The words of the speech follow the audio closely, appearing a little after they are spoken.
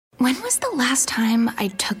When was the last time I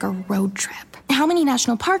took a road trip? How many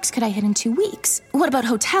national parks could I hit in 2 weeks? What about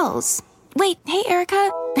hotels? Wait, hey,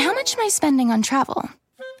 Erica, how much am I spending on travel?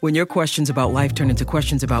 When your questions about life turn into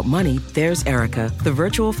questions about money, there's Erica, the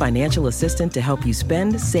virtual financial assistant to help you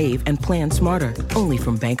spend, save, and plan smarter. Only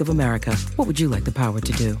from Bank of America. What would you like the power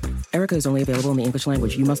to do? Erica is only available in the English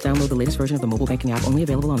language. You must download the latest version of the mobile banking app, only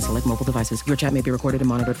available on select mobile devices. Your chat may be recorded and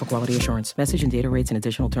monitored for quality assurance. Message and data rates and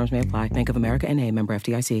additional terms may apply. Bank of America N.A., member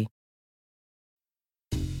FDIC.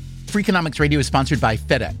 Freakonomics Radio is sponsored by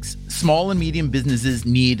FedEx. Small and medium businesses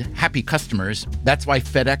need happy customers. That's why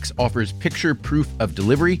FedEx offers picture proof of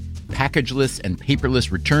delivery, packageless and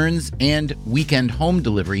paperless returns, and weekend home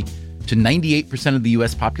delivery to 98% of the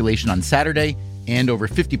U.S. population on Saturday and over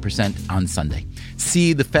 50% on Sunday.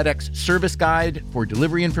 See the FedEx service guide for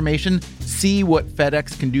delivery information. See what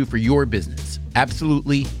FedEx can do for your business.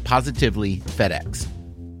 Absolutely, positively FedEx.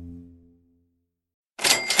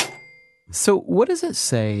 So what does it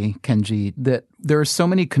say, Kenji, that there are so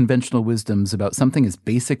many conventional wisdoms about something as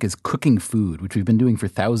basic as cooking food, which we've been doing for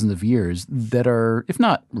thousands of years, that are, if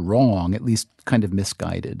not wrong, at least kind of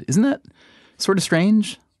misguided? Isn't that sort of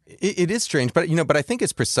strange? It is strange, but I think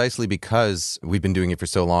it's precisely because we've been doing it for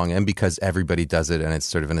so long and because everybody does it and it's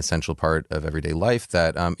sort of an essential part of everyday life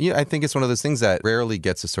that I think it's one of those things that rarely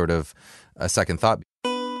gets a sort of a second thought.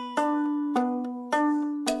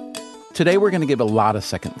 Today we're going to give a lot of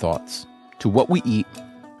second thoughts to what we eat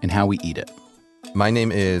and how we eat it. My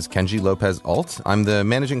name is Kenji Lopez Alt. I'm the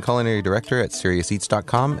managing culinary director at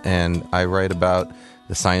SeriousEats.com, and I write about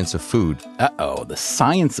the science of food. Uh-oh, the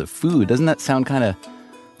science of food. Doesn't that sound kind of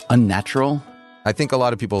unnatural? I think a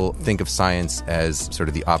lot of people think of science as sort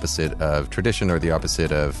of the opposite of tradition or the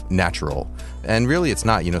opposite of natural. And really it's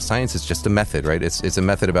not. Science is just a method, right? It's a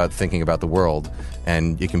method about thinking about the world,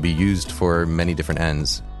 and it can be used for many different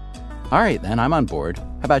ends. All right, then, I'm on board.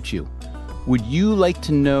 How about you? Would you like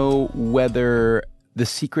to know whether the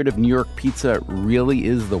secret of New York pizza really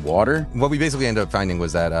is the water? What we basically ended up finding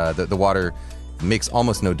was that the water makes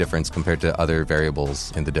almost no difference compared to other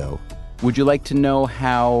variables in the dough. Would you like to know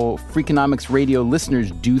how Freakonomics Radio listeners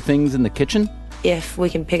do things in the kitchen? If we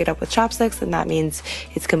can pick it up with chopsticks, then that means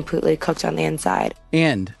it's completely cooked on the inside.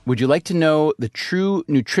 And would you like to know the true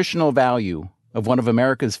nutritional value of one of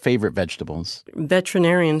America's favorite vegetables?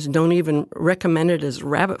 Veterinarians don't even recommend it as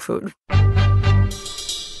rabbit food.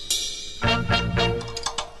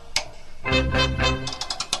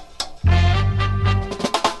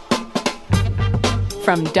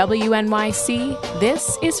 From WNYC,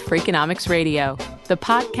 this is Freakonomics Radio, the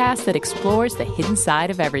podcast that explores the hidden side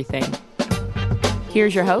of everything.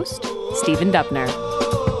 Here's your host, Stephen Dubner.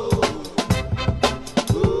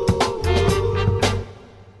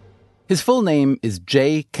 His full name is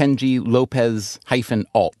J. Kenji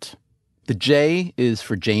Lopez-Alt. The J is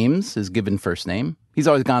for James, his given first name. He's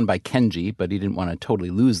always gone by Kenji, but he didn't want to totally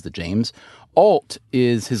lose the James. Alt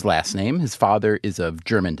is his last name. His father is of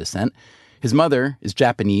German descent. His mother is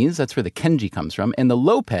Japanese. That's where the Kenji comes from. And the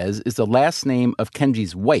Lopez is the last name of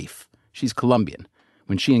Kenji's wife. She's Colombian.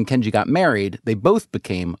 When she and Kenji got married, they both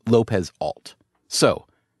became Lopez-Alt. So,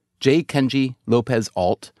 J. Kenji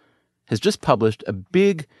Lopez-Alt has just published a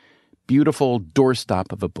big, beautiful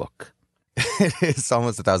doorstop of a book. It's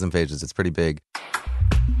almost 1,000 pages. It's pretty big.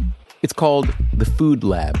 It's called The Food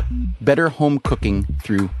Lab, Better Home Cooking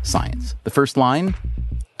Through Science. The first line,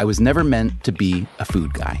 I was never meant to be a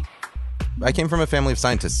food guy. I came from a family of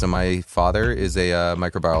scientists. So my father is a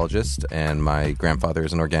microbiologist and my grandfather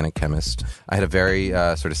is an organic chemist. I had a very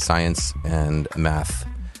sort of science and math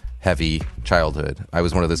heavy childhood. I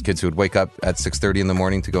was one of those kids who would wake up at 6:30 in the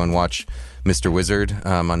morning to go and watch Mr. Wizard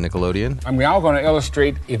on Nickelodeon. And we're now going to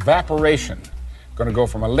illustrate evaporation. Going to go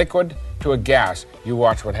from a liquid to a gas. You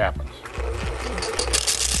watch what happens.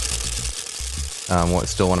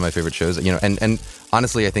 Still one of my favorite shows. And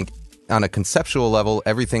honestly, I think on a conceptual level,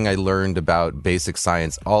 everything I learned about basic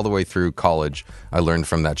science all the way through college, I learned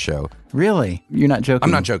from that show. Really? You're not joking?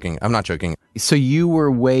 I'm not joking. So you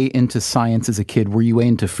were way into science as a kid. Were you way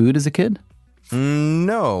into food as a kid?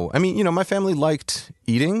 No. I mean, my family liked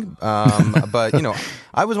eating, but,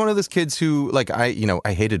 I was one of those kids who,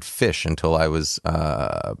 I hated fish until I was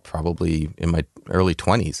probably in my early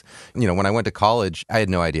 20s. When I went to college, I had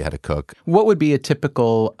no idea how to cook. What would be a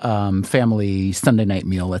typical family Sunday night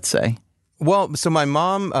meal, let's say? Well, so my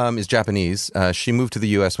mom is Japanese. She moved to the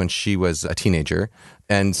U.S. when she was a teenager.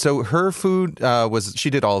 And so her food she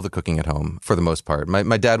did all of the cooking at home for the most part.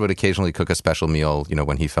 My dad would occasionally cook a special meal,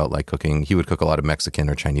 when he felt like cooking. He would cook a lot of Mexican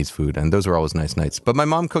or Chinese food, and those were always nice nights. But my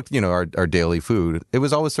mom cooked, our daily food. It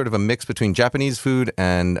was always sort of a mix between Japanese food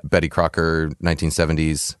and Betty Crocker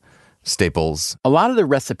 1970s staples. A lot of the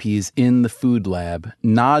recipes in the food lab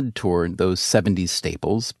nod toward those 70s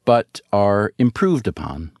staples, but are improved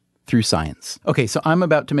upon through science. Okay, so I'm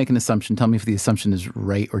about to make an assumption. Tell me if the assumption is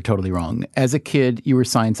right or totally wrong. As a kid, you were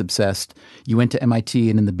science obsessed. You went to MIT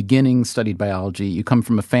and in the beginning studied biology. You come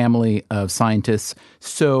from a family of scientists.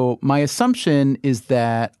 So my assumption is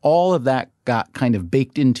that all of that got kind of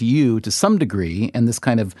baked into you to some degree, and this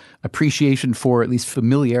kind of appreciation for, at least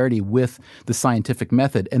familiarity with, the scientific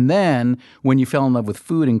method. And then when you fell in love with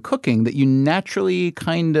food and cooking, that you naturally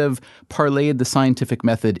kind of parlayed the scientific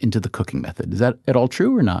method into the cooking method. Is that at all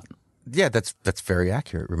true or not? Yeah, that's very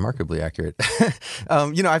accurate, remarkably accurate.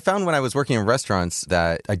 I found when I was working in restaurants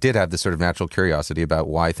that I did have this sort of natural curiosity about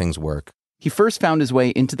why things work. He first found his way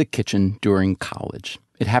into the kitchen during college.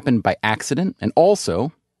 It happened by accident and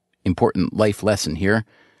also, important life lesson here,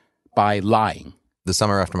 by lying. The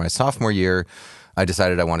summer after my sophomore year, I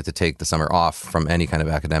decided I wanted to take the summer off from any kind of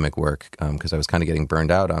academic work because I was kind of getting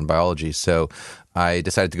burned out on biology. So I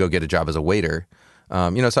decided to go get a job as a waiter.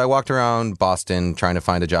 So I walked around Boston trying to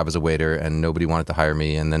find a job as a waiter, and nobody wanted to hire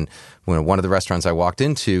me. And then when one of the restaurants I walked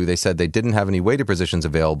into, they said they didn't have any waiter positions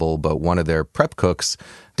available, but one of their prep cooks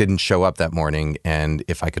didn't show up that morning. And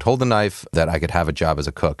if I could hold a knife, that I could have a job as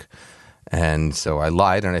a cook. And so I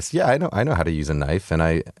lied, and I said, "Yeah, I know how to use a knife." And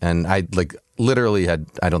I like literally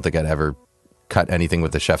I don't think I'd ever cut anything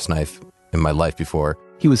with a chef's knife in my life before.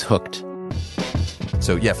 He was hooked.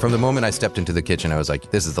 So yeah, from the moment I stepped into the kitchen, I was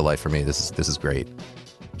like, this is the life for me. This is great.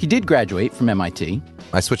 He did graduate from MIT.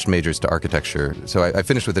 I switched majors to architecture. So I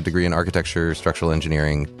finished with a degree in architecture, structural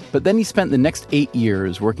engineering. But then he spent the next 8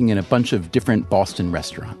 years working in a bunch of different Boston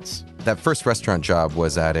restaurants. That first restaurant job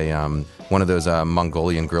was at a one of those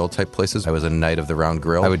Mongolian grill type places. I was a knight of the round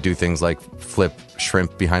grill. I would do things like flip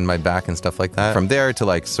shrimp behind my back and stuff like that. From there to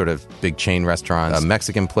like sort of big chain restaurants, a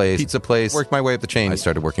Mexican place, pizza place, worked my way up the chain. I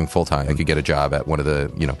started working full time. I could get a job at one of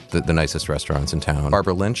the nicest restaurants in town.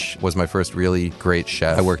 Barbara Lynch was my first really great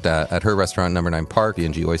chef. I worked at her restaurant, Number 9 Park,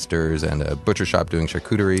 B&G Oysters, and a butcher shop doing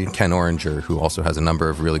charcuterie. Ken Oranger, who also has a number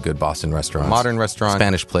of really good Boston restaurants. Modern restaurant,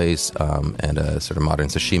 Spanish place, and a sort of modern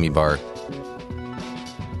sashimi bar.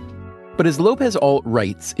 But as Lopez Alt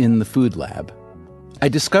writes in the Food Lab, I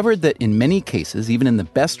discovered that in many cases, even in the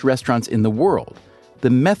best restaurants in the world, the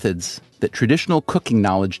methods that traditional cooking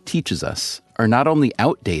knowledge teaches us are not only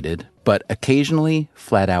outdated, but occasionally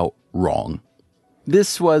flat out wrong.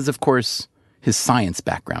 This was, of course, his science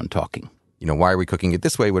background talking. Why are we cooking it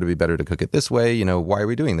this way? Would it be better to cook it this way? Why are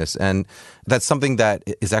we doing this? And that's something that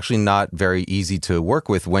is actually not very easy to work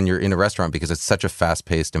with when you're in a restaurant because it's such a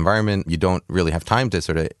fast-paced environment. You don't really have time to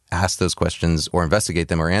sort of ask those questions or investigate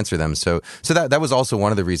them or answer them. So that was also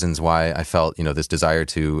one of the reasons why I felt, this desire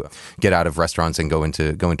to get out of restaurants and go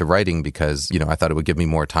into writing because, I thought it would give me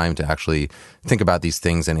more time to actually think about these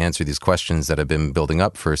things and answer these questions that have been building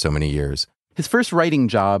up for so many years. His first writing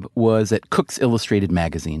job was at Cook's Illustrated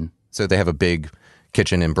magazine. So they have a big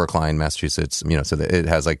kitchen in Brookline, Massachusetts, so that it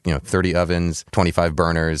has 30 ovens, 25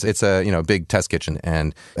 burners. It's a, big test kitchen.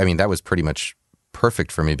 And I mean, that was pretty much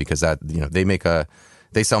perfect for me because that,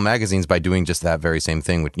 they sell magazines by doing just that very same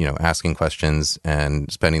thing with, asking questions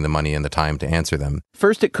and spending the money and the time to answer them.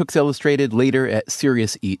 First at Cook's Illustrated, later at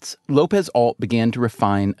Serious Eats, Lopez Alt began to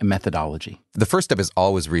refine a methodology. The first step is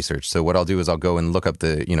always research. So what I'll do is I'll go and look up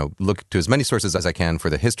look to as many sources as I can for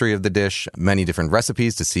the history of the dish, many different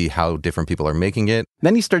recipes to see how different people are making it.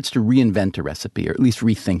 Then he starts to reinvent a recipe, or at least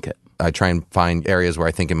rethink it. I try and find areas where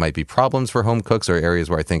I think it might be problems for home cooks or areas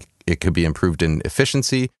where I think it could be improved in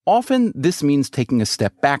efficiency. Often this means taking a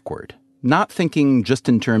step backward, not thinking just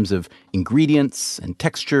in terms of ingredients and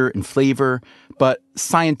texture and flavor, but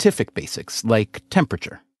scientific basics like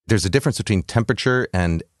temperature. There's a difference between temperature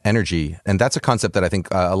and energy. And that's a concept that I think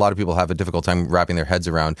a lot of people have a difficult time wrapping their heads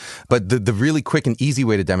around. But the really quick and easy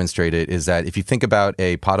way to demonstrate it is that if you think about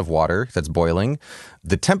a pot of water that's boiling,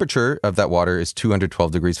 the temperature of that water is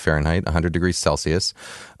 212 degrees Fahrenheit, 100 degrees Celsius.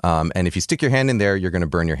 And if you stick your hand in there, you're going to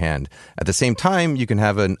burn your hand. At the same time, you can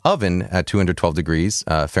have an oven at 212 degrees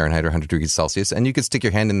Fahrenheit or 100 degrees Celsius, and you could stick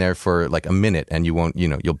your hand in there for like a minute and you won't,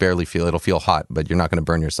 you'll barely feel, it'll feel hot, but you're not going to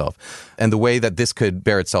burn yourself. And the way that this could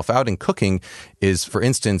bear itself out in cooking is, for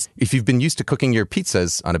instance, if you've been used to cooking your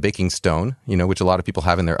pizzas on a baking stone, which a lot of people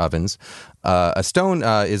have in their ovens, a stone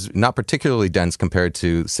is not particularly dense compared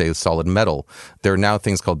to, say, solid metal. There are now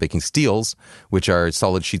things called baking steels, which are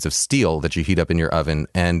solid sheets of steel that you heat up in your oven,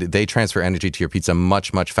 and they transfer energy to your pizza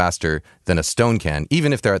much, much faster than a stone can,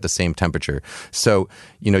 even if they're at the same temperature. So,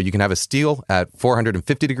 you can have a steel at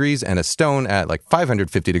 450 degrees and a stone at like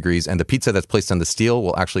 550 degrees, and the pizza that's placed on the steel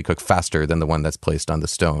will actually cook faster than the one that's placed on the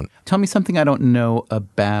stone. Tell me something I don't know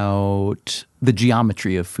about about the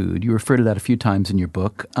geometry of food. You refer to that a few times in your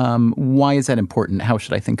book. Why is that important? How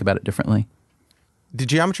should I think about it differently? The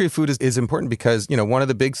geometry of food is important because, one of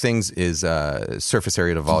the big things is surface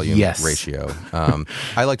area to volume ratio.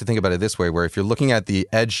 I like to think about it this way, where if you're looking at the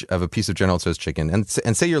edge of a piece of General Tso's chicken, and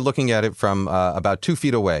say you're looking at it from about 2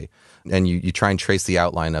 feet away, and you try and trace the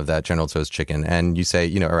outline of that General Tso's chicken, and you say,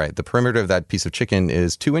 all right, the perimeter of that piece of chicken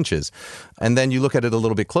is 2 inches. And then you look at it a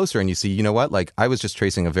little bit closer and you see, you know what, like I was just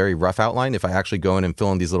tracing a very rough outline. If I actually go in and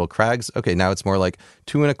fill in these little crags, okay, now it's more like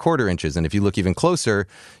 2¼ inches. And if you look even closer,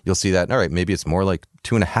 you'll see that, all right, maybe it's more like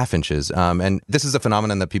 2½ inches. And this is a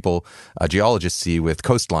phenomenon that people, geologists see with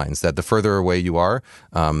coastlines, that the further away you are,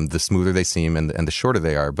 the smoother they seem and the shorter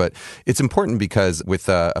they are. But it's important because with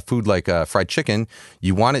a food like fried chicken,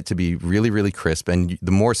 you want it to be really, really crisp. And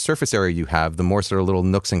the more surface area you have, the more sort of little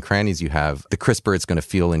nooks and crannies you have, the crisper it's going to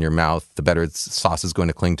feel in your mouth, the better its sauce is going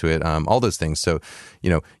to cling to it, all those things. So,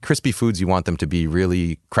 crispy foods, you want them to be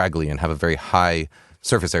really craggly and have a very high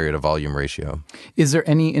surface area to volume ratio. Is there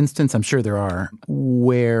any instance, I'm sure there are,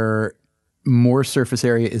 where more surface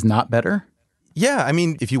area is not better? Yeah, I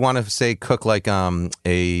mean, if you want to say cook like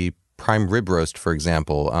a prime rib roast, for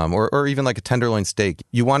example, or even like a tenderloin steak,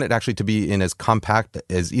 you want it actually to be in as compact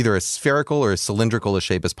as either a spherical or a cylindrical a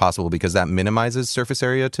shape as possible, because that minimizes surface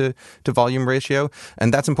area to volume ratio.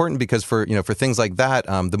 And that's important because for things like that,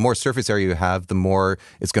 the more surface area you have, the more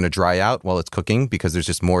it's going to dry out while it's cooking, because there's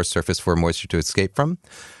just more surface for moisture to escape from,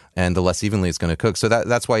 and the less evenly it's going to cook. So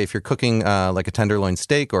that's why if you're cooking like a tenderloin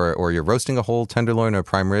steak or you're roasting a whole tenderloin or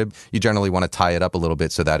prime rib, you generally want to tie it up a little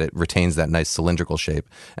bit so that it retains that nice cylindrical shape.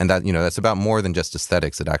 And that, that's about more than just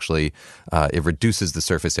aesthetics. It actually, it reduces the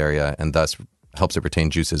surface area and thus helps it retain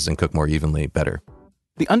juices and cook more evenly better.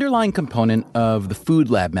 The underlying component of the food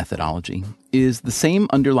lab methodology is the same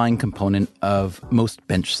underlying component of most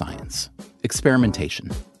bench science: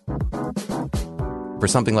 experimentation. For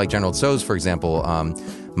something like General Tso's, for example,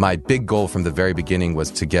 my big goal from the very beginning was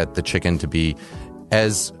to get the chicken to be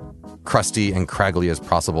as crusty and craggly as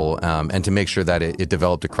possible, and to make sure that it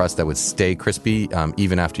developed a crust that would stay crispy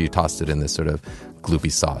even after you tossed it in this sort of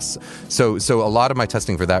gloopy sauce. So a lot of my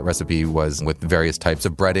testing for that recipe was with various types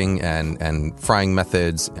of breading and frying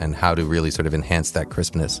methods and how to really sort of enhance that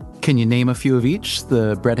crispness. Can you name a few of each,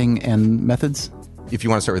 the breading and methods? If you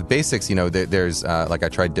want to start with basics, there's like I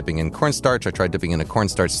tried dipping in cornstarch. I tried dipping in a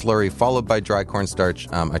cornstarch slurry followed by dry cornstarch.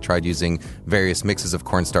 I tried using various mixes of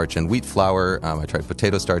cornstarch and wheat flour. I tried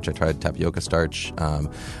potato starch. I tried tapioca starch.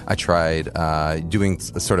 I tried doing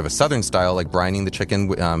sort of a southern style, like brining the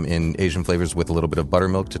chicken in Asian flavors with a little bit of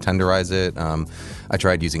buttermilk to tenderize it. I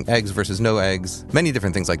tried using eggs versus no eggs. Many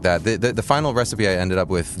different things like that. The final recipe I ended up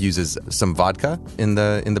with uses some vodka in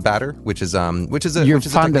the batter, which is You're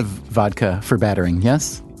fond of vodka for battering.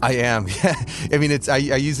 Yes? I am. Yeah. I mean, I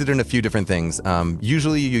use it in a few different things.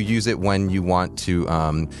 Usually you use it when you want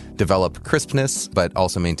to develop crispness, but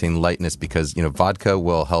also maintain lightness, because, vodka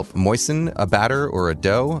will help moisten a batter or a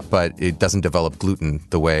dough, but it doesn't develop gluten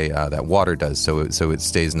the way that water does. So it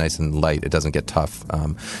stays nice and light. It doesn't get tough.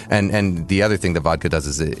 And the other thing that vodka does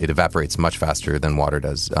is it evaporates much faster than water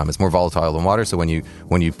does. It's more volatile than water. So when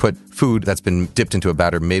you put food that's been dipped into a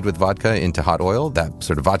batter made with vodka into hot oil, that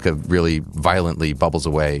sort of vodka really violently bubbles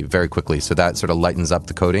away very quickly. So that sort of lightens up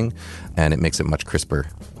the coating and it makes it much crisper.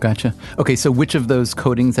 Gotcha. Okay, so which of those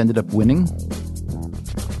coatings ended up winning?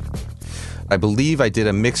 I believe I did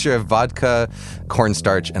a mixture of vodka,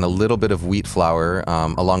 cornstarch, and a little bit of wheat flour,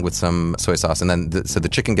 along with some soy sauce. And then so the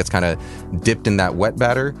chicken gets kind of dipped in that wet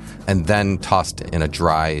batter and then tossed in a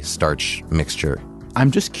dry starch mixture. I'm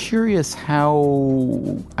just curious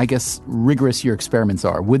how, I guess, rigorous your experiments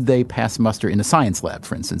are. Would they pass muster in a science lab,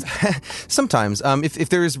 for instance? Sometimes. If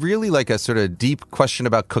there is really like a sort of deep question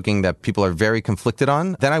about cooking that people are very conflicted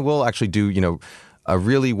on, then I will actually do, a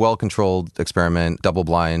really well-controlled experiment,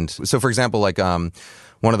 double-blind. So, for example, like one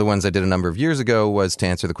of the ones I did a number of years ago was to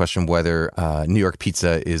answer the question whether New York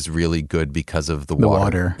pizza is really good because of the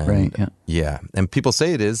water. Right, yeah. Yeah, and people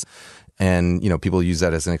say it is. And, people use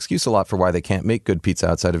that as an excuse a lot for why they can't make good pizza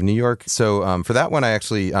outside of New York. So for that one, I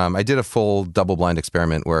actually, I did a full double-blind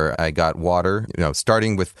experiment where I got water,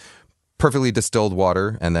 starting with perfectly distilled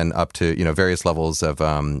water and then up to, various levels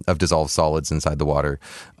of dissolved solids inside the water.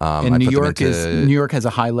 And New York has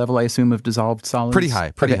a high level, I assume, of dissolved solids? Pretty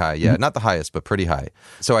high, yeah. Not the highest, but pretty high.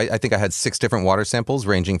 So I think I had 6 different water samples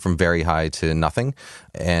ranging from very high to nothing.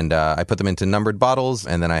 And I put them into numbered bottles,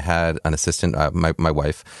 and then I had an assistant, my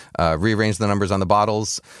wife, rearrange the numbers on the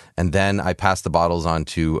bottles, and then I passed the bottles on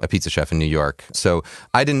to a pizza chef in New York. So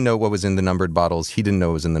I didn't know what was in the numbered bottles. He didn't know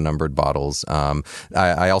what was in the numbered bottles.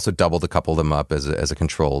 I also doubled a couple of them up as a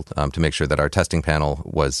control to make sure that our testing panel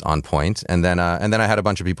was on point. And then I had a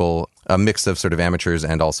bunch of people, a mix of sort of amateurs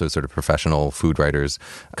and also sort of professional food writers,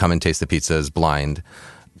 come and taste the pizzas blind.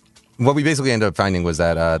 What we basically ended up finding was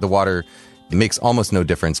that the water makes almost no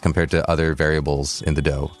difference compared to other variables in the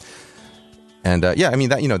dough. And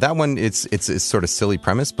that one, it's sort of silly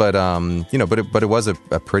premise, but it was a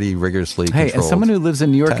pretty rigorously controlled. Hey, as someone who lives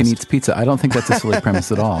in New York test. and eats pizza, I don't think that's a silly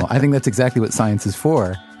premise at all. I think that's exactly what science is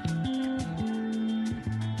for.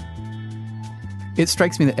 It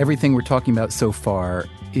strikes me that everything we're talking about so far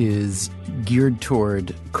is geared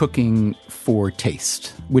toward cooking for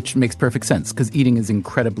taste, which makes perfect sense because eating is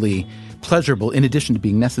incredibly pleasurable in addition to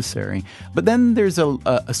being necessary. But then there's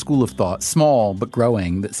a school of thought, small but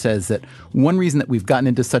growing, that says that one reason that we've gotten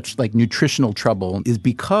into such nutritional trouble is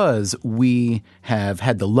because we have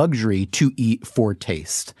had the luxury to eat for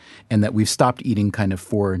taste and that we've stopped eating kind of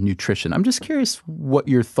for nutrition. I'm just curious what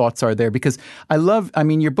your thoughts are there because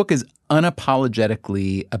your book is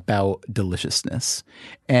unapologetically about deliciousness.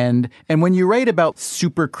 And when you write about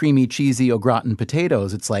super creamy, cheesy au gratin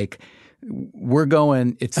potatoes, it's like,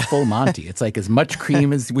 it's full Monty. It's like as much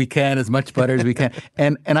cream as we can, as much butter as we can.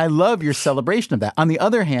 And I love your celebration of that. On the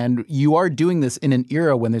other hand, you are doing this in an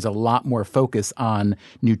era when there's a lot more focus on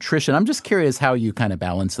nutrition. I'm just curious how you kind of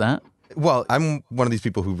balance that. Well, I'm one of these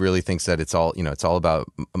people who really thinks that it's all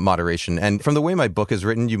about moderation. And from the way my book is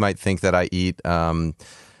written, you might think that I eat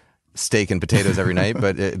steak and potatoes every night,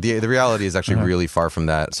 but the reality is actually really far from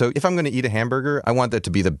that. So if I'm going to eat a hamburger, I want that to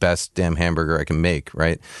be the best damn hamburger I can make,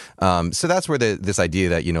 right? So that's where this idea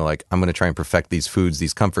that I'm going to try and perfect these foods,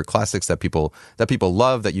 these comfort classics that people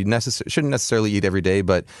love, that you shouldn't necessarily eat every day,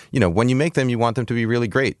 but when you make them, you want them to be really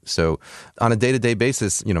great. So on a day-to-day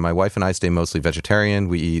basis, my wife and I stay mostly vegetarian.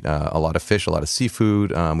 We eat a lot of fish, a lot of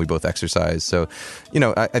seafood. We both exercise. So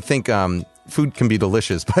I think food can be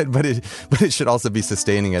delicious, but it should also be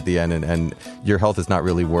sustaining at the end, and your health is not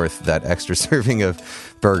really worth that extra serving of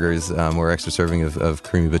burgers or extra serving of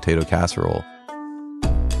creamy potato casserole.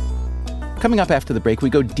 Coming up after the break, we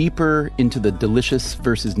go deeper into the delicious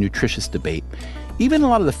versus nutritious debate. Even a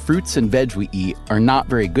lot of the fruits and veg we eat are not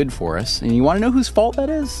very good for us, and you want to know whose fault that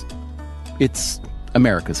is? It's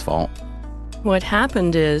America's fault. What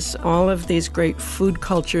happened is all of these great food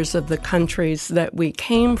cultures of the countries that we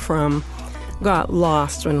came from got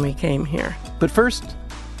lost when we came here. But first,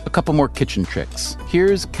 a couple more kitchen tricks.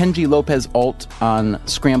 Here's Kenji Lopez Alt on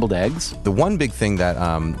scrambled eggs. The one big thing that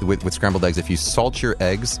with scrambled eggs, if you salt your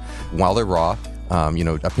eggs while they're raw,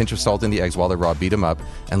 a pinch of salt in the eggs while they're raw, beat them up,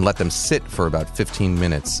 and let them sit for about 15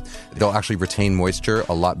 minutes, they'll actually retain moisture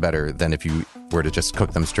a lot better than if you were to just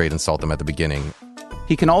cook them straight and salt them at the beginning.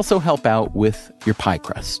 He can also help out with your pie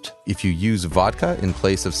crust. If you use vodka in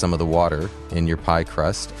place of some of the water in your pie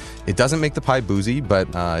crust, it doesn't make the pie boozy, but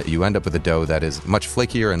you end up with a dough that is much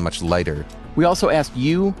flakier and much lighter. We also asked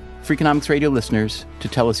you, Freakonomics Radio listeners, to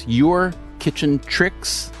tell us your kitchen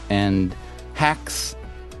tricks and hacks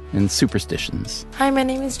and superstitions. Hi, my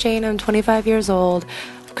name is Jane. I'm 25 years old.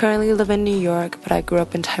 I currently live in New York, but I grew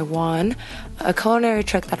up in Taiwan. A culinary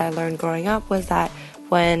trick that I learned growing up was that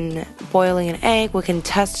when boiling an egg, we can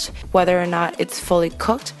test whether or not it's fully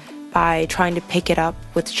cooked by trying to pick it up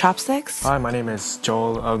with chopsticks. Hi, my name is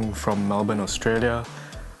Joel Ng from Melbourne, Australia.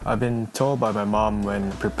 I've been told by my mom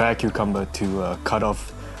when prepare cucumber to cut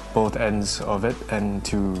off both ends of it and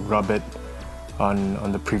to rub it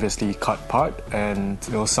on the previously cut part, and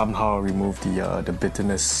it'll somehow remove the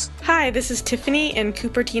bitterness. Hi, this is Tiffany in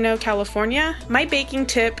Cupertino, California. My baking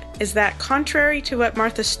tip is that contrary to what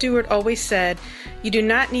Martha Stewart always said, you do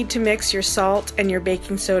not need to mix your salt and your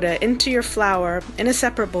baking soda into your flour in a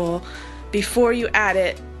separate bowl before you add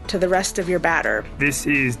it to the rest of your batter. This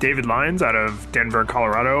is David Lyons out of Denver,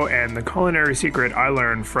 Colorado, and the culinary secret I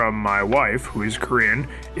learned from my wife, who is Korean,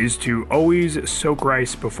 is to always soak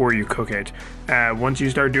rice before you cook it. Once you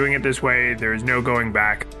start doing it this way, there's no going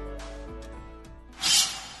back.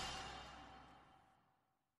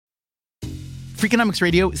 Freakonomics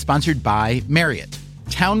Radio is sponsored by Marriott.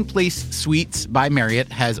 Town Place Suites by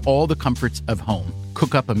Marriott has all the comforts of home.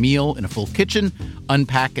 Cook up a meal in a full kitchen,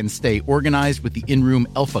 unpack and stay organized with the in-room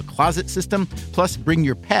Elfa closet system, plus bring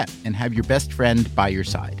your pet and have your best friend by your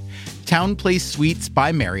side. Town Place Suites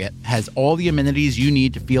by Marriott has all the amenities you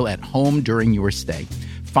need to feel at home during your stay.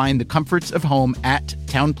 Find the comforts of home at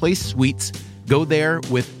Town Place Suites. Go there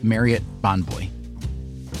with Marriott Bonvoy.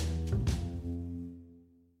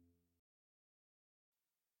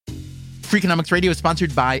 Freakonomics Radio is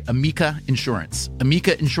sponsored by Amica Insurance.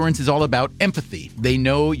 Amica Insurance is all about empathy. They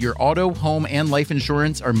know your auto, home, and life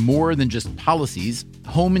insurance are more than just policies.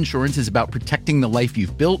 Home insurance is about protecting the life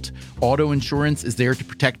you've built. Auto insurance is there to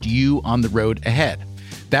protect you on the road ahead.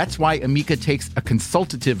 That's why Amica takes a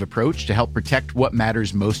consultative approach to help protect what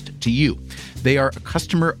matters most to you. They are a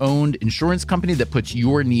customer-owned insurance company that puts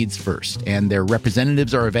your needs first, and their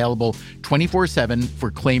representatives are available 24/7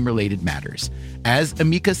 for claim-related matters. As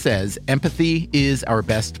Amica says, empathy is our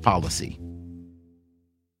best policy.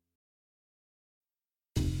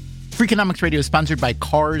 Freakonomics Radio is sponsored by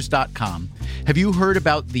Cars.com. Have you heard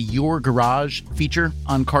about the Your Garage feature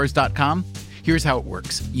on Cars.com? Here's how it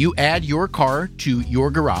works. You add your car to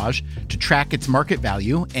your garage to track its market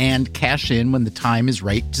value and cash in when the time is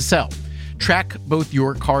right to sell. Track both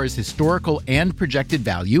your car's historical and projected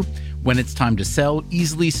value. When it's time to sell,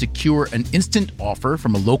 easily secure an instant offer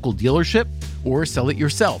from a local dealership or sell it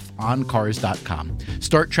yourself on Cars.com.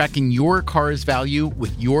 Start tracking your car's value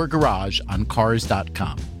with your garage on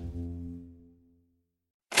Cars.com.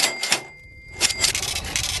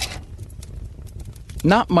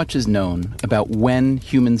 Not much is known about when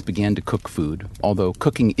humans began to cook food, although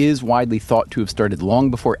cooking is widely thought to have started long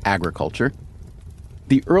before agriculture.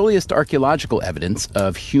 The earliest archaeological evidence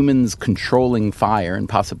of humans controlling fire and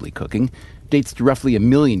possibly cooking dates to roughly 1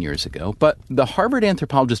 million years ago, but the Harvard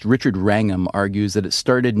anthropologist Richard Wrangham argues that it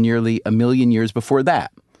started nearly 1 million years before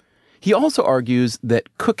that. He also argues that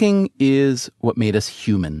cooking is what made us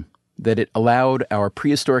human, that it allowed our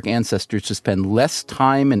prehistoric ancestors to spend less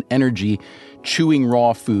time and energy chewing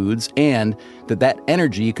raw foods, and that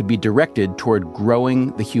energy could be directed toward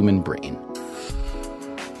growing the human brain.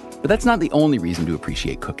 But that's not the only reason to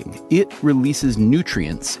appreciate cooking. It releases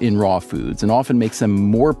nutrients in raw foods and often makes them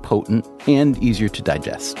more potent and easier to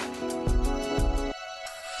digest.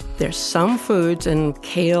 There's some foods, and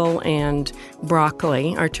kale and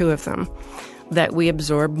broccoli are two of them, that we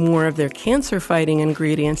absorb more of their cancer-fighting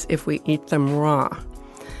ingredients if we eat them raw.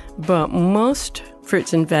 But most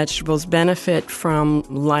fruits and vegetables benefit from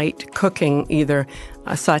light cooking, either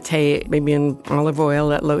a sauté, maybe in olive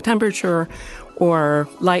oil at low temperature, or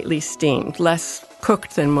lightly steamed, less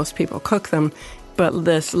cooked than most people cook them. But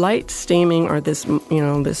this light steaming or this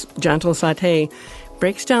gentle sauté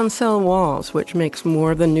breaks down cell walls, which makes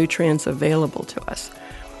more of the nutrients available to us.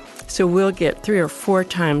 So we'll get 3 or 4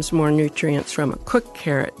 times more nutrients from a cooked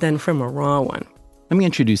carrot than from a raw one. Let me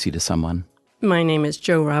introduce you to someone. My name is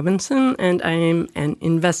Jo Robinson, and I am an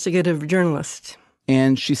investigative journalist.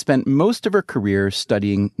 And she spent most of her career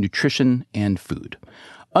studying nutrition and food.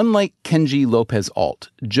 Unlike Kenji Lopez-Alt,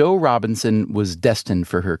 Jo Robinson was destined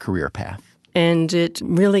for her career path. And it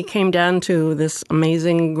really came down to this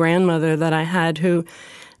amazing grandmother that I had who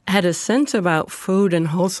had a sense about food and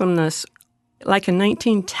wholesomeness. Like in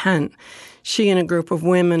 1910, she and a group of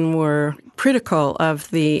women were critical of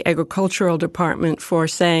the agricultural department for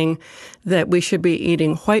saying that we should be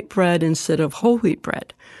eating white bread instead of whole wheat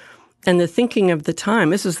bread. And the thinking of the time,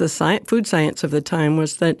 this is the food science of the time,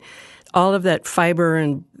 was that all of that fiber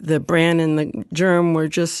and the bran and the germ were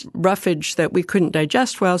just roughage that we couldn't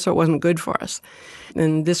digest well, so it wasn't good for us.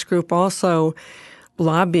 And this group also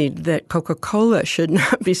lobbied that Coca-Cola should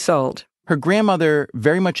not be sold. Her grandmother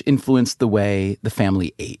very much influenced the way the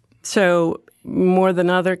family ate. So more than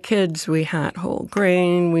other kids, we had whole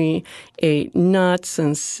grain, we ate nuts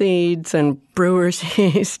and seeds and brewer's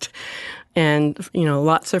yeast and,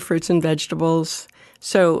 lots of fruits and vegetables.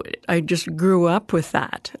 So I just grew up with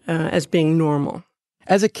that as being normal.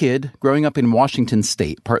 As a kid, growing up in Washington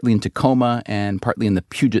State, partly in Tacoma and partly in the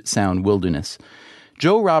Puget Sound wilderness,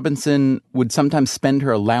 Jo Robinson would sometimes spend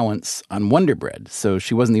her allowance on Wonder Bread, so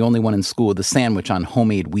she wasn't the only one in school with a sandwich on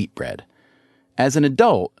homemade wheat bread. As an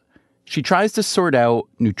adult, she tries to sort out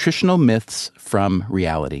nutritional myths from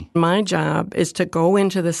reality. My job is to go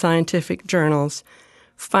into the scientific journals,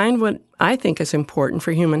 find what I think is important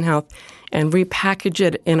for human health, and repackage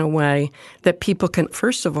it in a way that people can,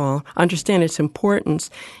 first of all, understand its importance,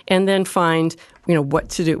 and then find, what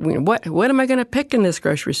to do. What am I going to pick in this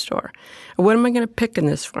grocery store? Or what am I going to pick in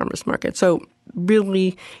this farmer's market? So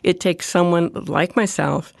really, it takes someone like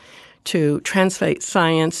myself to translate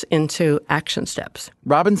science into action steps.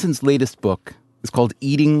 Robinson's latest book is called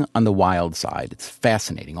Eating on the Wild Side. It's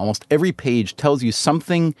fascinating. Almost every page tells you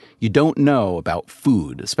something you don't know about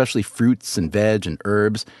food, especially fruits and veg and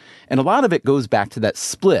herbs. And a lot of it goes back to that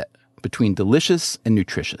split between delicious and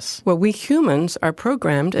nutritious. Well, we humans are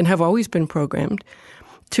programmed and have always been programmed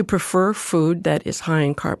to prefer food that is high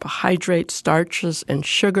in carbohydrates, starches, and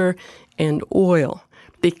sugar and oil,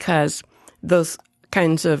 because those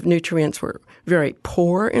kinds of nutrients were very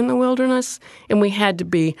poor in the wilderness, and we had to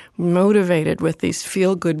be motivated with these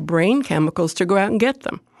feel-good brain chemicals to go out and get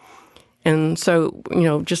them. And so,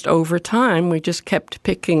 just over time, we just kept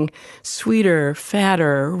picking sweeter,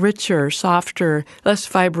 fatter, richer, softer, less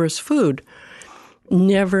fibrous food,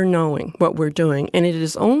 never knowing what we're doing. And it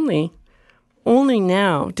is only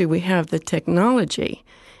now do we have the technology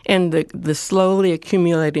and the slowly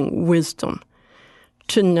accumulating wisdom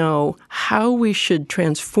to know how we should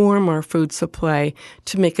transform our food supply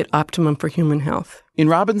to make it optimum for human health. In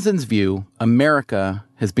Robinson's view, America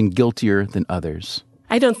has been guiltier than others.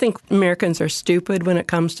 I don't think Americans are stupid when it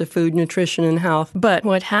comes to food, nutrition, and health. But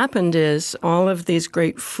what happened is all of these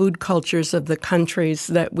great food cultures of the countries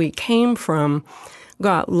that we came from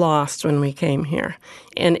got lost when we came here,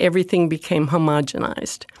 and everything became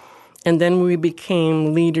homogenized. And then we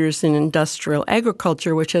became leaders in industrial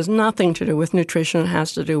agriculture, which has nothing to do with nutrition. It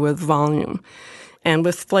has to do with volume and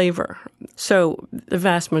with flavor. So the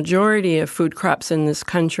vast majority of food crops in this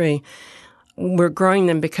country, we're growing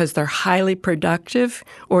them because they're highly productive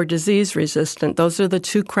or disease resistant. Those are the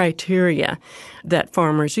two criteria that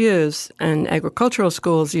farmers use and agricultural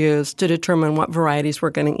schools use to determine what varieties we're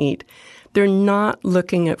going to eat. They're not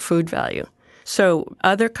looking at food value. So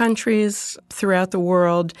other countries throughout the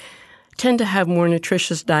world tend to have more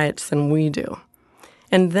nutritious diets than we do.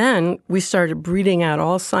 And then we started breeding out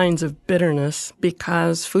all signs of bitterness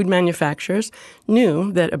because food manufacturers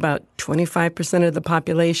knew that about 25% of the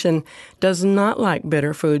population does not like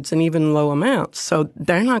bitter foods in even low amounts. So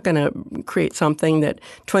they're not going to create something that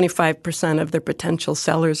 25% of their potential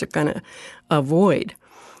sellers are going to avoid.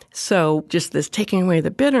 So just this taking away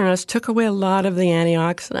the bitterness took away a lot of the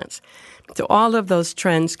antioxidants. So all of those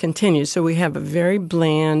trends continue. So we have a very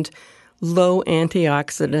bland, low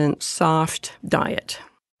antioxidant, soft diet.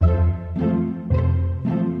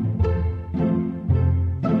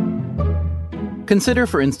 Consider,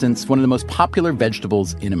 for instance, one of the most popular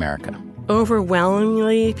vegetables in America.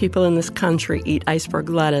 Overwhelmingly, people in this country eat iceberg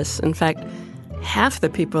lettuce. In fact, half the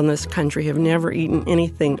people in this country have never eaten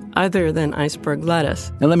anything other than iceberg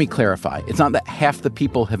lettuce. Now, let me clarify. It's not that half the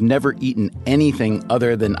people have never eaten anything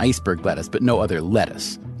other than iceberg lettuce, but no other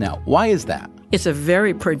lettuce. Now, why is that? It's a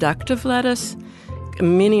very productive lettuce,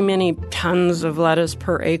 many, many tons of lettuce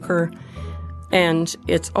per acre. And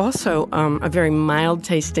it's also a very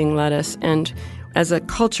mild-tasting lettuce. And as a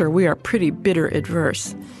culture, we are pretty bitter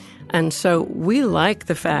adverse. And so we like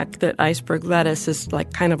the fact that iceberg lettuce is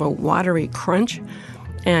like kind of a watery crunch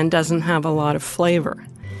and doesn't have a lot of flavor.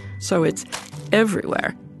 So it's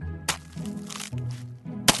everywhere.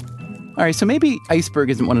 All right, so maybe iceberg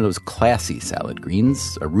isn't one of those classy salad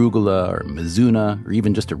greens, arugula or mizuna, or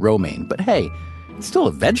even just a romaine. But hey, it's still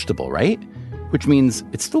a vegetable, right? Which means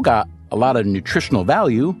it's still got a lot of nutritional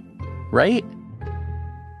value, right?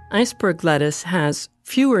 Iceberg lettuce has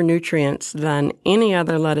fewer nutrients than any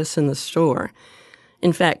other lettuce in the store.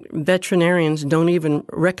 In fact, veterinarians don't even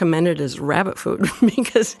recommend it as rabbit food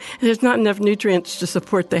because there's not enough nutrients to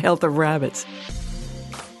support the health of rabbits.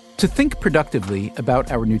 To think productively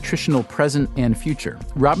about our nutritional present and future,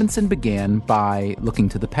 Robinson began by looking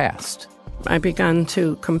to the past. I began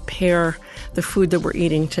to compare the food that we're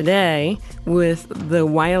eating today with the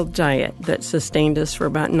wild diet that sustained us for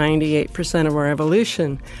about 98% of our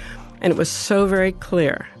evolution. And it was so very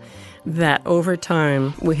clear that over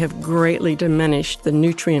time we have greatly diminished the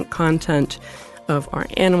nutrient content of our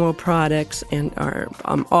animal products and our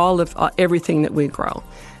everything that we grow.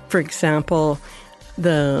 For example,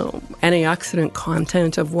 the antioxidant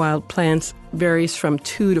content of wild plants varies from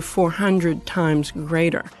 200 to 400 times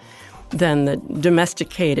greater than the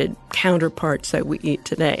domesticated counterparts that we eat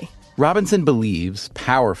today. Robinson believes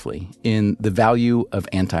powerfully in the value of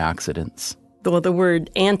antioxidants. Well, the word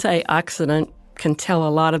antioxidant can tell a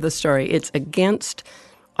lot of the story. It's against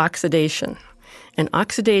oxidation. And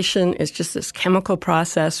oxidation is just this chemical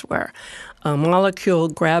process where a molecule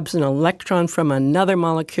grabs an electron from another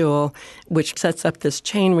molecule, which sets up this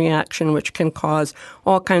chain reaction, which can cause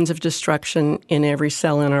all kinds of destruction in every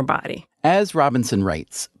cell in our body. As Robinson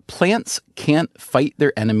writes, plants can't fight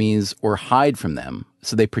their enemies or hide from them,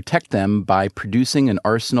 so they protect them by producing an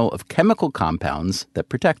arsenal of chemical compounds that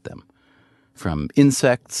protect them from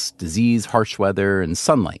insects, disease, harsh weather, and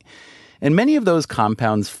sunlight. And many of those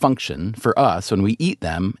compounds function for us when we eat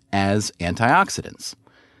them as antioxidants.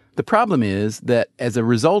 The problem is that as a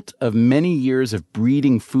result of many years of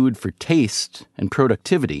breeding food for taste and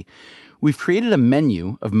productivity, we've created a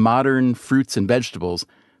menu of modern fruits and vegetables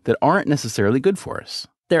that aren't necessarily good for us.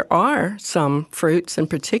 There are some fruits in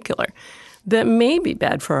particular that may be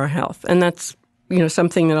bad for our health, and that's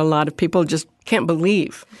something that a lot of people just can't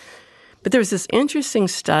believe. But there was this interesting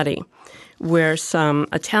study where some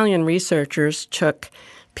Italian researchers took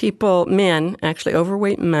people, men, actually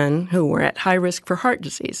overweight men, who were at high risk for heart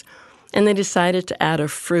disease, and they decided to add a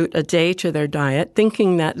fruit a day to their diet,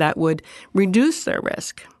 thinking that that would reduce their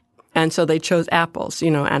risk. And so they chose apples.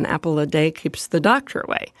 An apple a day keeps the doctor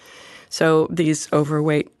away. So these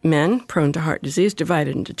overweight men prone to heart disease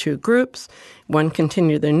divided into two groups. One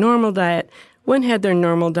continued their normal diet. One had their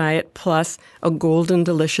normal diet plus a golden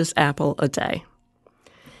delicious apple a day.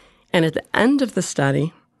 And at the end of the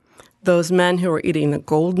study, those men who were eating the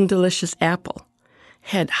golden delicious apple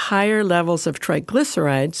had higher levels of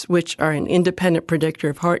triglycerides, which are an independent predictor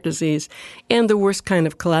of heart disease, and the worst kind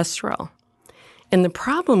of cholesterol. And the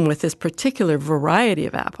problem with this particular variety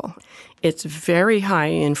of apple, it's very high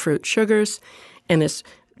in fruit sugars, and it's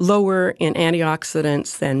lower in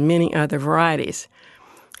antioxidants than many other varieties.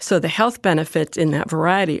 So the health benefits in that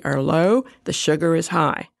variety are low, the sugar is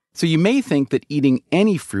high. So you may think that eating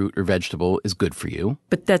any fruit or vegetable is good for you.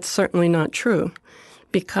 But that's certainly not true,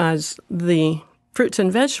 because the fruits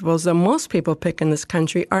and vegetables that most people pick in this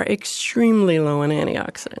country are extremely low in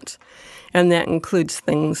antioxidants. And that includes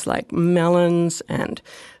things like melons and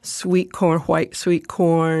sweet corn, white sweet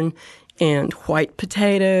corn, and white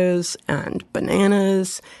potatoes and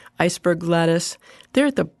bananas, iceberg lettuce. They're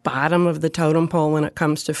at the bottom of the totem pole when it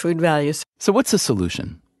comes to food values. So what's the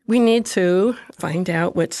solution? We need to find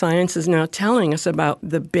out what science is now telling us about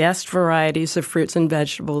the best varieties of fruits and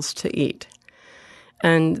vegetables to eat.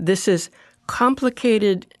 And this is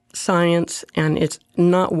complicated science, and it's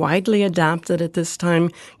not widely adopted at this time.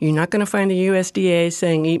 You're not going to find the USDA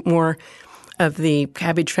saying eat more of the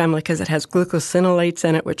cabbage family because it has glucosinolates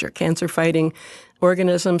in it, which are cancer-fighting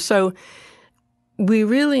organisms. So we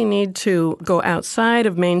really need to go outside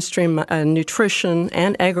of mainstream nutrition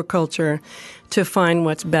and agriculture to find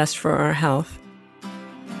what's best for our health.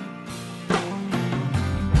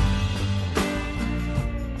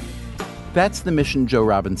 That's the mission Jo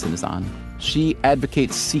Robinson is on. She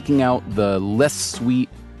advocates seeking out the less sweet,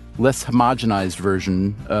 less homogenized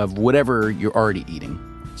version of whatever you're already eating.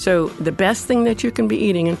 So the best thing that you can be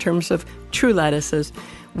eating in terms of true lettuces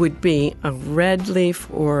would be a red leaf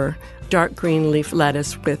or dark green leaf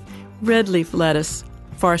lettuce, with red leaf lettuce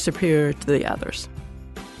far superior to the others.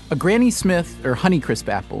 A Granny Smith or Honeycrisp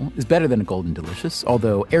apple is better than a Golden Delicious,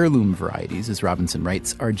 although heirloom varieties, as Robinson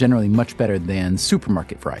writes, are generally much better than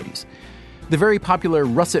supermarket varieties. The very popular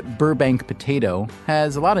Russet Burbank potato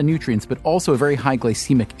has a lot of nutrients, but also a very high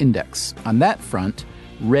glycemic index. On that front,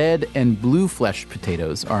 red and blue-fleshed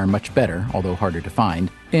potatoes are much better, although harder to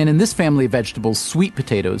find. And in this family of vegetables, sweet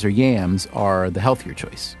potatoes or yams are the healthier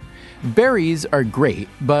choice. Berries are great,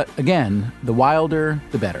 but again, the wilder,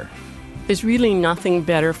 the better. There's really nothing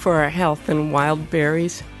better for our health than wild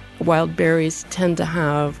berries. Wild berries tend to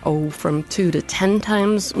have, from 2 to 10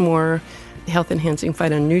 times more health-enhancing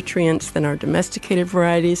phytonutrients than our domesticated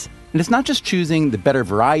varieties. And it's not just choosing the better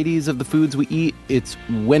varieties of the foods we eat, it's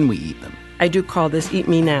when we eat them. I do call this Eat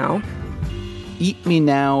Me Now. Eat Me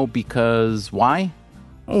Now because why?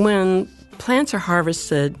 When plants are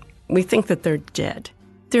harvested, we think that they're dead.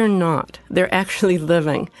 They're not. They're actually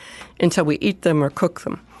living until we eat them or cook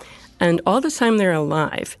them. And all the time they're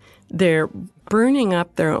alive, they're burning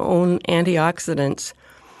up their own antioxidants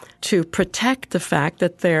to protect the fact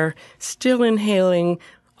that they're still inhaling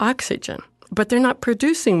oxygen. But they're not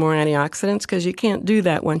producing more antioxidants because you can't do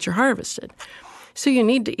that once you're harvested. So you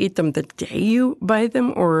need to eat them the day you buy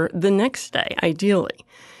them or the next day, ideally.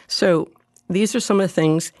 So these are some of the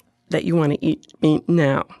things that you want to eat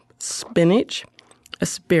now. Spinach,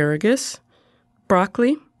 asparagus,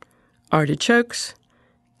 broccoli, artichokes,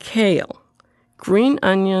 kale, green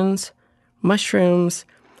onions, mushrooms,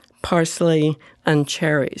 parsley, and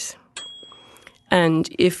cherries. And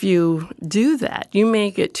if you do that, you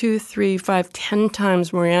may get 2, 3, 5, 10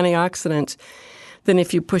 times more antioxidants than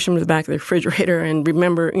if you push them to the back of the refrigerator and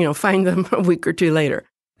remember, find them a week or two later.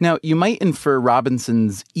 Now, you might infer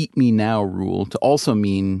Robinson's Eat Me Now rule to also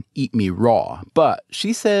mean eat me raw, but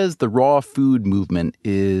she says the raw food movement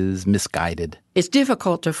is misguided. It's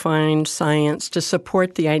difficult to find science to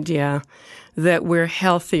support the idea that we're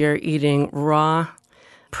healthier eating raw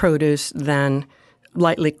produce than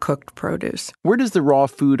lightly cooked produce. Where does the raw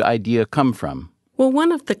food idea come from? Well,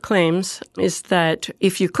 one of the claims is that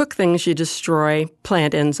if you cook things, you destroy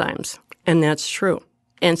plant enzymes, and that's true.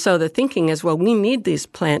 And so the thinking is, well, we need these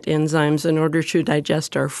plant enzymes in order to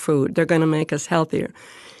digest our food. They're going to make us healthier.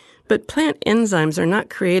 But plant enzymes are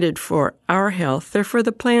not created for our health. They're for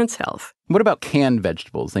the plant's health. What about canned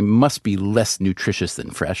vegetables? They must be less nutritious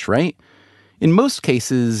than fresh, right? In most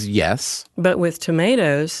cases, yes. But with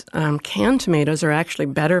tomatoes, canned tomatoes are actually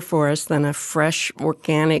better for us than a fresh,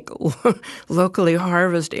 organic, locally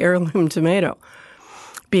harvested heirloom tomato,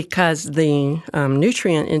 because the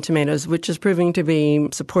nutrient in tomatoes, which is proving to be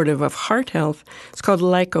supportive of heart health, is called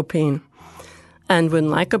lycopene. And when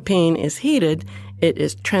lycopene is heated, it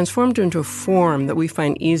is transformed into a form that we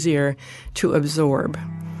find easier to absorb.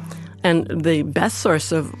 And the best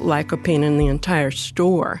source of lycopene in the entire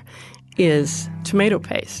store is tomato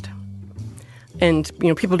paste. And,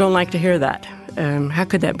 people don't like to hear that. How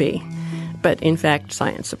could that be? But in fact,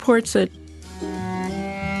 science supports it.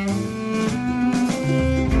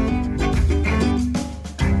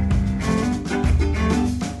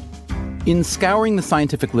 In scouring the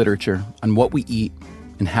scientific literature on what we eat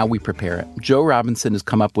and how we prepare it, Jo Robinson has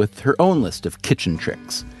come up with her own list of kitchen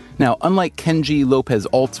tricks. Now, unlike Kenji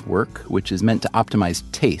Lopez-Alt's work, which is meant to optimize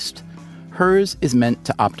taste, hers is meant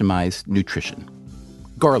to optimize nutrition.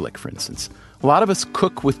 Garlic, for instance. A lot of us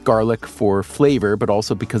cook with garlic for flavor, but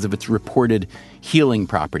also because of its reported healing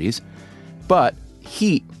properties. But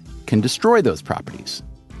heat can destroy those properties.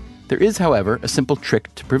 There is, however, a simple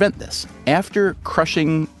trick to prevent this. After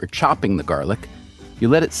crushing or chopping the garlic, you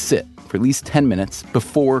let it sit for at least 10 minutes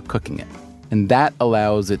before cooking it. And that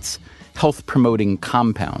allows its health-promoting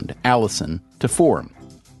compound, allicin, to form.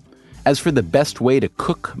 As for the best way to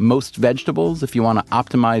cook most vegetables if you want to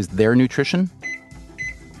optimize their nutrition,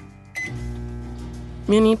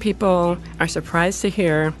 many people are surprised to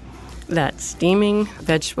hear that steaming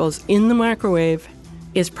vegetables in the microwave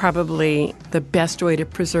is probably the best way to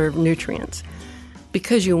preserve nutrients,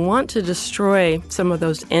 because you want to destroy some of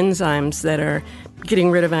those enzymes that are getting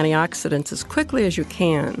rid of antioxidants as quickly as you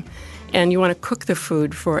can, and you want to cook the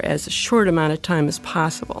food for as short amount of time as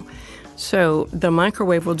possible. So the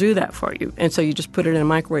microwave will do that for you. And so you just put it in a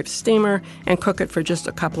microwave steamer and cook it for just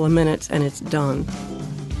a couple of minutes, and it's done.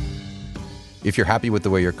 If you're happy with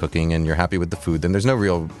the way you're cooking and you're happy with the food, then there's no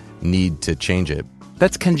real need to change it.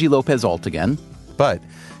 That's Kenji Lopez-Alt again. But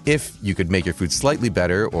if you could make your food slightly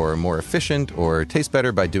better or more efficient or taste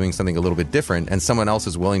better by doing something a little bit different, and someone else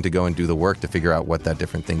is willing to go and do the work to figure out what that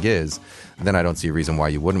different thing is, then I don't see a reason why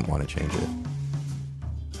you wouldn't want to change it.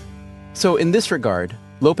 So in this regard,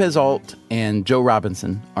 Lopez-Alt and Jo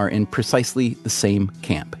Robinson are in precisely the same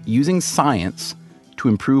camp, using science to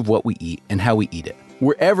improve what we eat and how we eat it,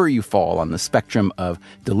 wherever you fall on the spectrum of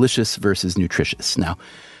delicious versus nutritious. Now,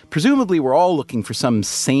 presumably we're all looking for some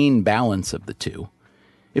sane balance of the two.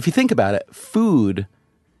 If you think about it, food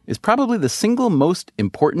is probably the single most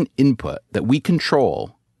important input that we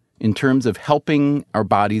control in terms of helping our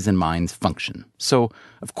bodies and minds function. So,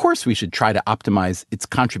 of course, we should try to optimize its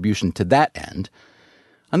contribution to that end.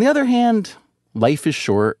 On the other hand, life is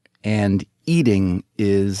short and eating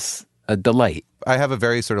is a delight. I have a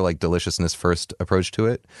very sort of like deliciousness first approach to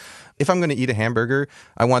it. If I'm going to eat a hamburger,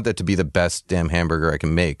 I want that to be the best damn hamburger I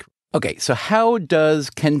can make. Okay, so how does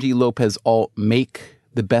Kenji Lopez-Alt make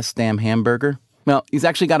the best damn hamburger? Well, he's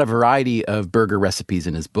actually got a variety of burger recipes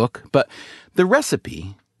in his book, but the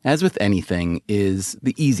recipe, as with anything, is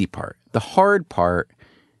the easy part. The hard part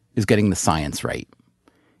is getting the science right.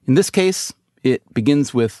 In this case, it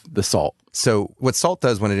begins with the salt. So what salt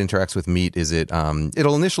does when it interacts with meat is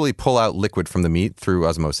it'll initially pull out liquid from the meat through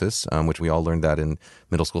osmosis, which we all learned that in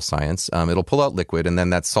middle school science. It'll pull out liquid, and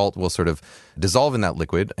then that salt will sort of dissolve in that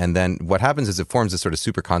liquid. And then what happens is it forms this sort of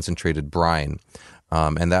super concentrated brine.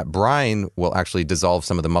 And that brine will actually dissolve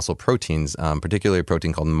some of the muscle proteins, particularly a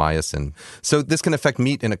protein called myosin. So this can affect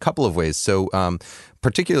meat in a couple of ways. So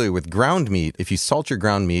particularly with ground meat, if you salt your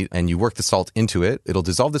ground meat and you work the salt into it, it'll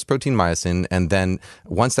dissolve this protein myosin. And then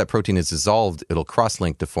once that protein is dissolved, it'll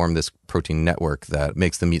cross-link to form this protein network that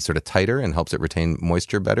makes the meat sort of tighter and helps it retain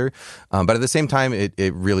moisture better. But at the same time, it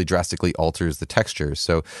really drastically alters the texture.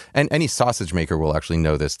 So, and any sausage maker will actually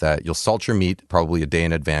know this, that you'll salt your meat probably a day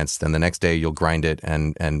in advance. Then the next day you'll grind it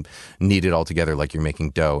and knead it all together like you're making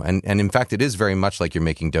dough. And in fact, it is very much like you're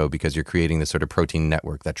making dough because you're creating this sort of protein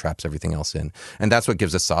network that traps everything else in. And that's what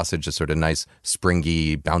gives a sausage a sort of nice,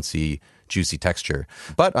 springy, bouncy, juicy texture.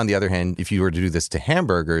 But on the other hand, if you were to do this to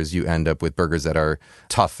hamburgers, you end up with burgers that are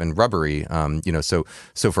tough and rubbery. So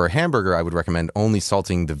for a hamburger, I would recommend only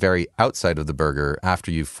salting the very outside of the burger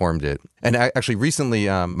after you've formed it. And actually, recently,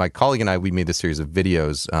 my colleague and I, we made this series of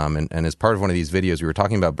videos, and as part of one of these videos, we were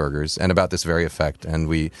talking about burgers and about this very effect. And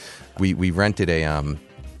we rented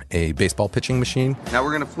a baseball pitching machine. Now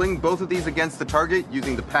we're going to fling both of these against the target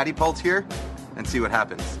using the patty pulse here and see what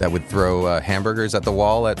happens. That would throw hamburgers at the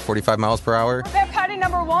wall at 45 miles per hour. Prepare patty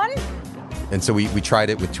number one. And so we tried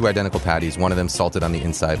it with two identical patties, one of them salted on the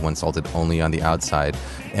inside, one salted only on the outside.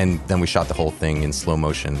 And then we shot the whole thing in slow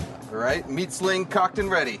motion. All right, meat sling cocked and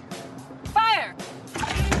ready. Fire!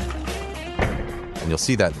 And you'll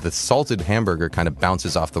see that the salted hamburger kind of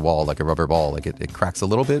bounces off the wall like a rubber ball. Like it cracks a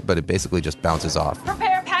little bit, but it basically just bounces off.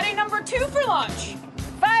 Prepare patty number 2 for lunch.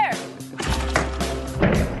 Fire!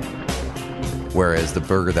 Whereas the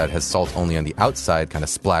burger that has salt only on the outside kind of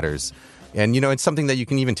splatters. And, you know, it's something that you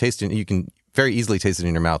can even taste, you can very easily taste it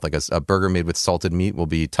in your mouth. Like a burger made with salted meat will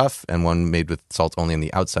be tough, and one made with salt only on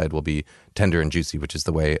the outside will be tender and juicy, which is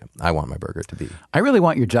the way I want my burger to be. I really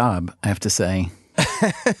want your job, I have to say.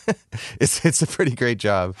 It's a pretty great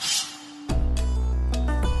job.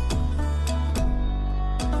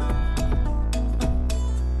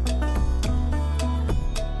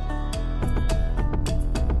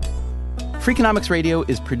 Freakonomics Radio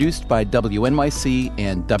is produced by WNYC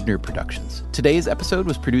and Dubner Productions. Today's episode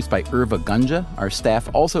was produced by Irva Gunja. Our staff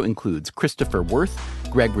also includes Christopher Worth,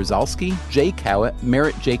 Greg Rosalski, Jay Cowett,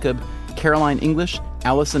 Merritt Jacob, Caroline English,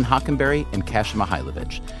 Allison Hockenberry, and Kasia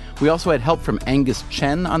Mihailovich. We also had help from Angus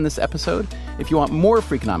Chen on this episode. If you want more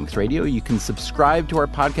Freakonomics Radio, you can subscribe to our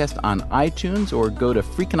podcast on iTunes or go to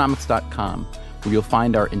Freakonomics.com, where you'll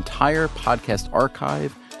find our entire podcast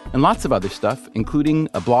archive and lots of other stuff, including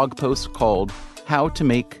a blog post called How to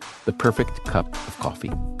Make the Perfect Cup of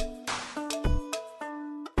Coffee.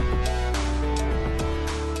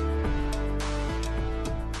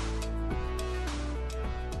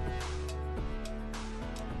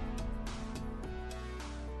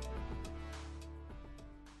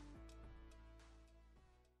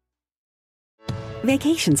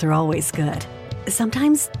 Vacations are always good.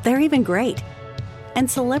 Sometimes they're even great. And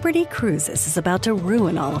Celebrity Cruises is about to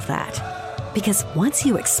ruin all of that. Because once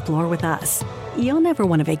you explore with us, you'll never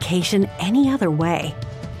want a vacation any other way.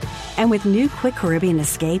 And with new Quick Caribbean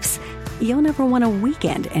Escapes, you'll never want a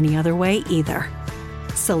weekend any other way either.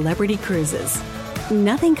 Celebrity Cruises.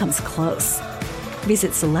 Nothing comes close.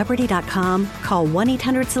 Visit Celebrity.com, call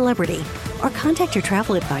 1-800-CELEBRITY, or contact your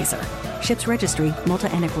travel advisor. Ships Registry, Malta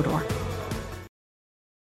and Ecuador.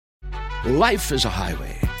 Life is a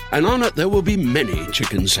highway, and on it there will be many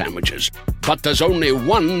chicken sandwiches. But there's only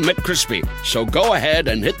one McCrispy. So go ahead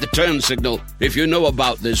and hit the turn signal if you know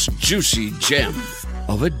about this juicy gem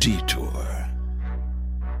of a detour.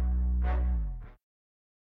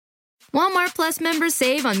 Walmart Plus members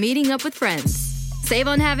save on meeting up with friends. Save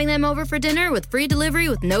on having them over for dinner with free delivery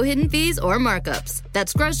with no hidden fees or markups.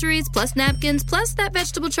 That's groceries, plus napkins, plus that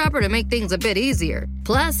vegetable chopper to make things a bit easier.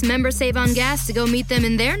 Plus, members save on gas to go meet them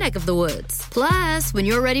in their neck of the woods. Plus, when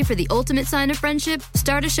you're ready for the ultimate sign of friendship,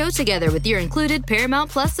 start a show together with your included Paramount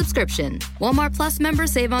Plus subscription. Walmart Plus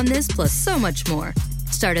members save on this plus so much more.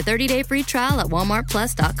 Start a 30-day free trial at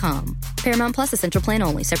walmartplus.com. Paramount Plus Essential Plan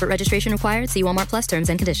only. Separate registration required. See Walmart Plus terms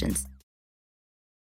and conditions.